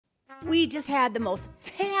We just had the most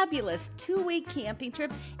fabulous 2-week camping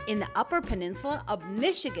trip in the Upper Peninsula of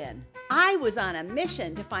Michigan. I was on a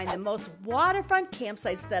mission to find the most waterfront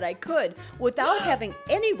campsites that I could without having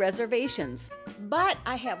any reservations. But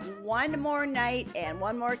I have one more night and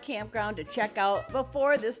one more campground to check out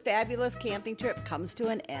before this fabulous camping trip comes to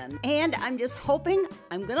an end. And I'm just hoping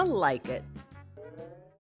I'm gonna like it.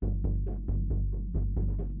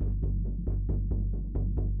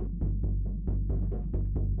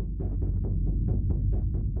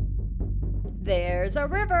 There's a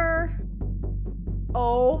river.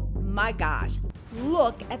 Oh my gosh,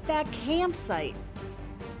 look at that campsite.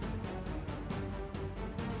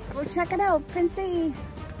 Go check it out, Princey.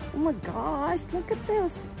 Oh my gosh, look at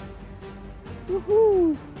this.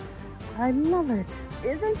 Woohoo, I love it.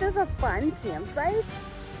 Isn't this a fun campsite?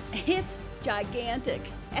 It's gigantic,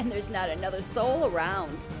 and there's not another soul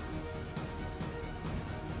around.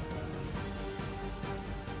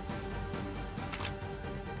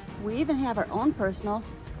 We even have our own personal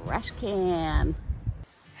trash can.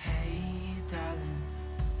 Hey, darling,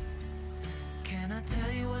 can I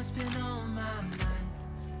tell you what's been on my mind?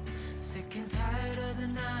 Sick and tired of the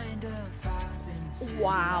 9 to 5 in the city.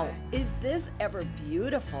 Wow, is this ever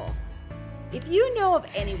beautiful? If you know of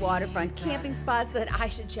any waterfront camping spots that I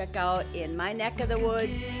should check out in my neck of the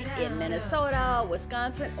woods, in Minnesota,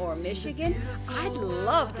 Wisconsin, or Michigan, I'd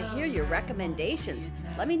love to hear your recommendations.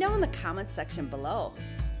 Let me know in the comments section below.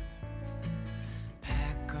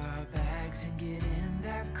 And get in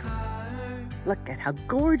that car. Look at how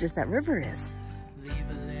gorgeous that river is. Leave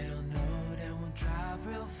a little note and we'll drive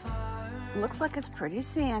real far. Looks like it's pretty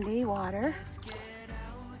sandy water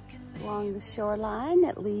along the shoreline,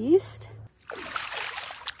 at least.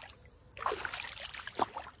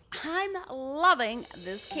 I'm loving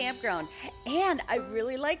this campground, and I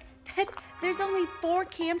really like that there's only 4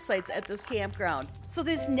 campsites at this campground, so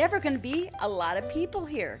there's never going to be a lot of people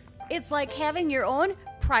here. It's like having your own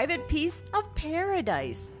private piece of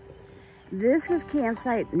paradise. This is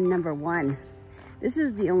campsite number 1. This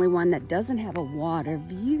is the only one that doesn't have a water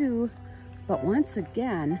view, but once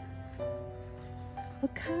again,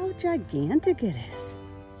 look how gigantic it is.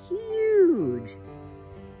 Huge.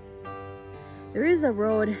 There is a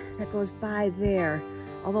road that goes by there,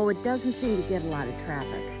 although it doesn't seem to get a lot of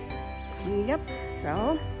traffic. Yep,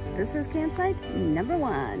 so this is campsite number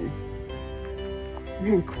 1. And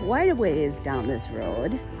then quite a ways down this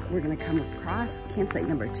road, we're gonna come across campsite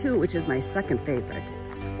number 2, which is my second favorite.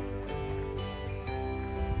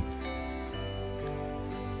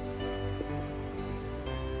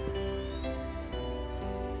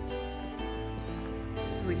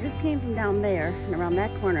 So we just came from down there and around that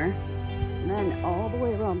corner, and then all the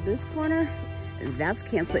way around this corner, and that's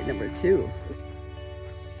campsite number 2.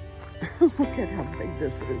 Look at how big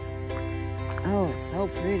this is. Oh, it's so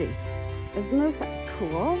pretty. Isn't this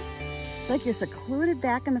cool? It's like you're secluded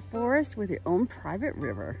back in the forest with your own private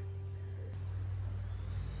river.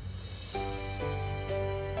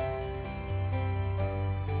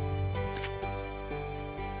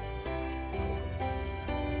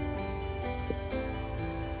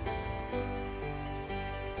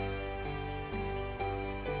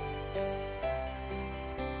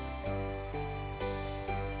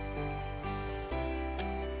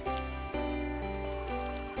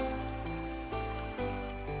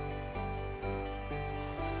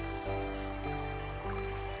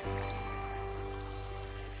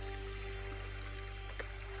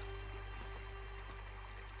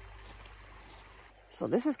 So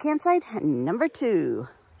this is campsite number 2.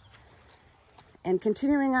 And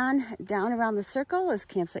continuing on down around the circle is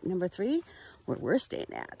campsite number 3, where we're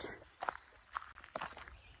staying at.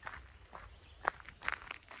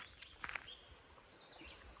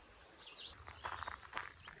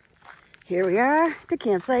 Here we are to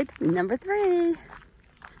campsite number 3.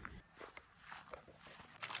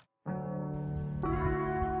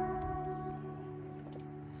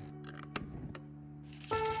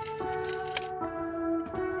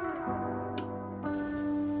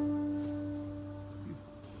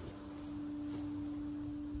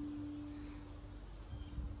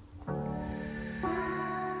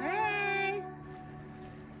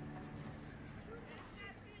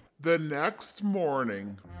 The next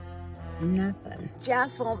morning. Nothing.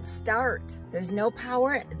 Just won't start. There's no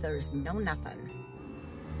power, there's no nothing.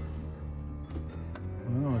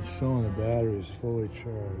 Well, it's showing the battery is fully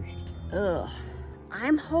charged. Ugh.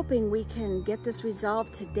 I'm hoping we can get this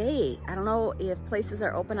resolved today. I don't know if places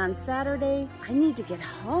are open on Saturday. I need to get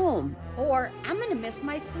home, or I'm gonna miss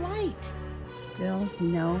my flight. Still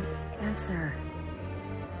no answer.